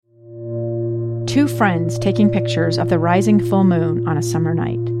Two friends taking pictures of the rising full moon on a summer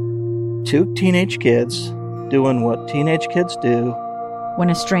night. Two teenage kids doing what teenage kids do. When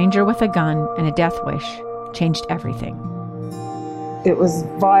a stranger with a gun and a death wish changed everything. It was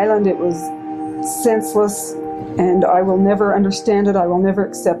violent, it was senseless, and I will never understand it, I will never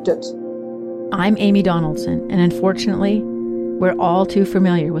accept it. I'm Amy Donaldson, and unfortunately, we're all too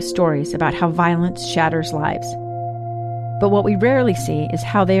familiar with stories about how violence shatters lives. But what we rarely see is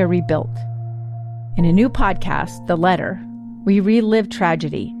how they are rebuilt. In a new podcast, The Letter, we relive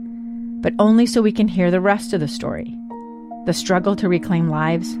tragedy, but only so we can hear the rest of the story. The struggle to reclaim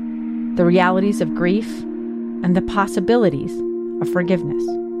lives, the realities of grief, and the possibilities of forgiveness.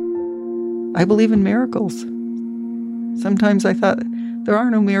 I believe in miracles. Sometimes I thought, there are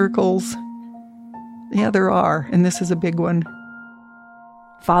no miracles. Yeah, there are, and this is a big one.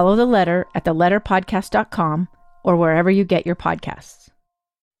 Follow The Letter at theletterpodcast.com or wherever you get your podcasts.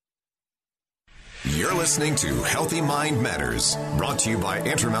 You're listening to Healthy Mind Matters, brought to you by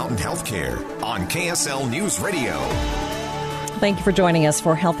Intermountain Healthcare on KSL News Radio. Thank you for joining us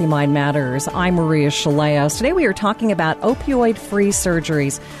for Healthy Mind Matters. I'm Maria Shilaos. Today we are talking about opioid-free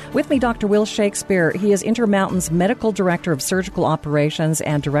surgeries. With me, Dr. Will Shakespeare. He is Intermountain's Medical Director of Surgical Operations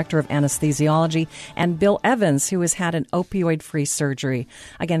and Director of Anesthesiology, and Bill Evans, who has had an opioid-free surgery.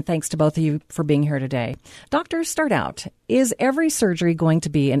 Again, thanks to both of you for being here today. Doctors, start out. Is every surgery going to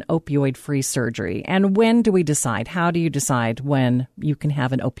be an opioid-free surgery? And when do we decide? How do you decide when you can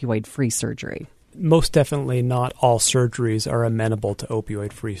have an opioid-free surgery? Most definitely not all surgeries are amenable to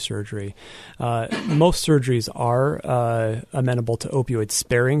opioid-free surgery. Most surgeries are amenable to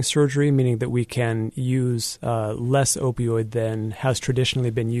opioid-sparing surgery, meaning that we can use less opioid than has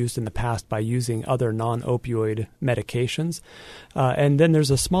traditionally been used in the past by using other non-opioid medications. And then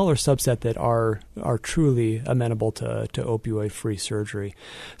there's a smaller subset that are truly amenable to opioid-free surgery.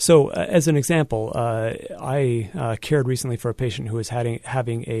 So as an example, I cared recently for a patient who was having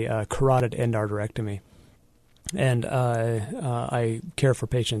a carotid endarterectomy. And I care for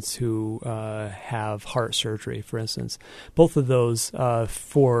patients who have heart surgery, for instance. Both of those,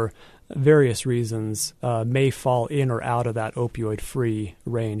 for various reasons, may fall in or out of that opioid-free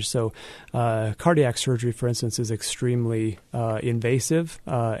range. So cardiac surgery, for instance, is extremely invasive,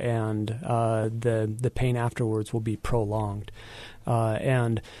 and the pain afterwards will be prolonged.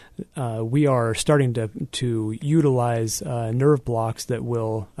 And we are starting to utilize nerve blocks that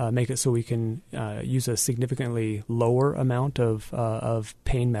will make it so we can use a significantly lower amount of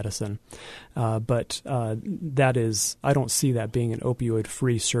pain medicine. But that is, I don't see that being an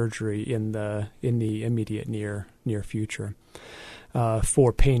opioid-free surgery in the immediate near future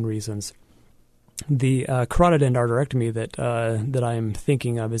for pain reasons. The carotid endarterectomy that I'm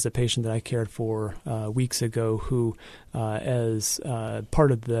thinking of is a patient that I cared for weeks ago who, as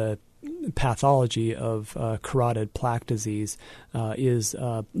part of the pathology of carotid plaque disease, is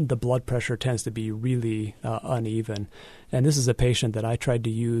the blood pressure tends to be really uneven. And this is a patient that I tried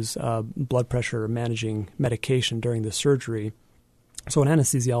to use blood pressure managing medication during the surgery. So an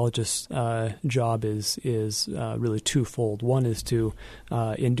anesthesiologist's job is really twofold. One is to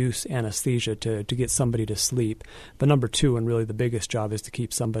induce anesthesia to get somebody to sleep. But number two, and really the biggest job, is to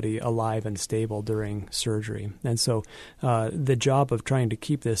keep somebody alive and stable during surgery. And so the job of trying to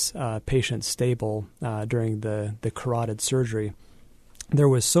keep this patient stable during the carotid surgery, there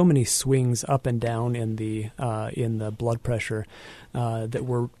was so many swings up and down in the blood pressure that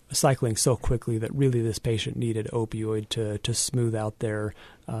were cycling so quickly that really this patient needed opioid to smooth out their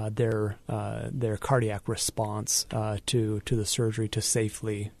cardiac response to the surgery to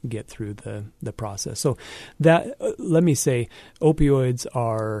safely get through the process. So that let me say, opioids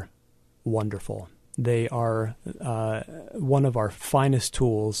are wonderful. They are one of our finest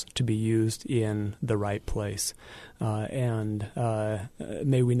tools to be used in the right place, and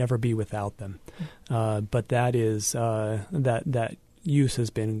may we never be without them. But that is that use has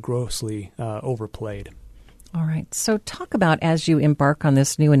been grossly overplayed. All right. So talk about, as you embark on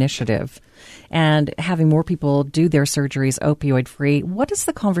this new initiative and having more people do their surgeries opioid-free, what does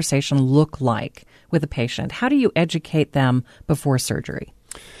the conversation look like with a patient? How do you educate them before surgery?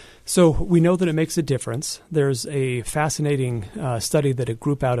 So we know that it makes a difference. There's a fascinating study that a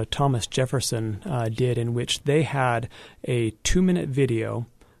group out of Thomas Jefferson did, in which they had a 2-minute video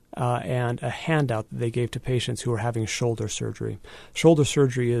and a handout that they gave to patients who were having shoulder surgery. Shoulder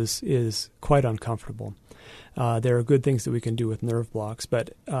surgery is quite uncomfortable. there are good things that we can do with nerve blocks.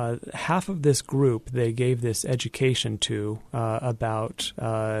 But half of this group they gave this education to about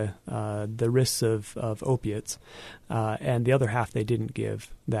the risks of opiates, and the other half they didn't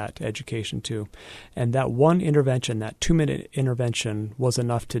give that education to. And that one intervention, that 2-minute intervention, was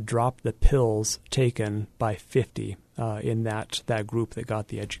enough to drop the pills taken by 50 in that group that got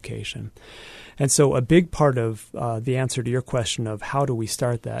the education. And so a big part of the answer to your question of how do we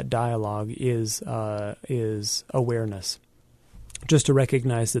start that dialogue is awareness. Just to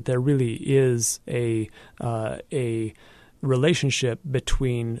recognize that there really is a relationship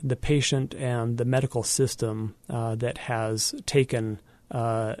between the patient and the medical system that has taken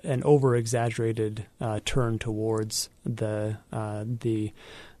an over-exaggerated turn towards the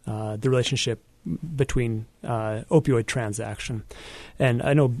relationship between opioid transaction. And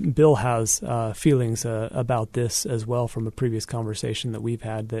I know Bill has feelings about this as well from a previous conversation that we've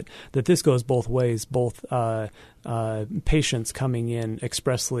had, that this goes both ways, both patients coming in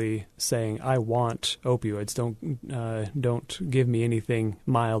expressly saying, I want opioids, don't give me anything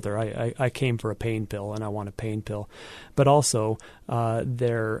milder. I came for a pain pill and I want a pain pill. But also,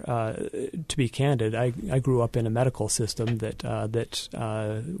 to be candid, I grew up in a medical system that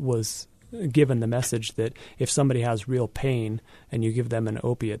was given the message that if somebody has real pain and you give them an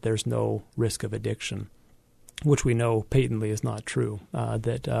opiate, there's no risk of addiction, which we know patently is not true.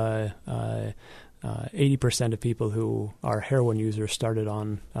 That 80% of people who are heroin users started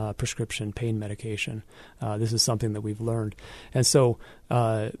on prescription pain medication. This is something that we've learned. And so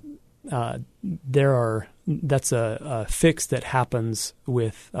that's a fix that happens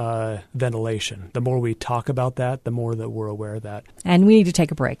with ventilation. The more we talk about that, the more that we're aware of that. And we need to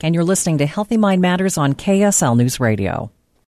take a break. And you're listening to Healthy Mind Matters on KSL News Radio.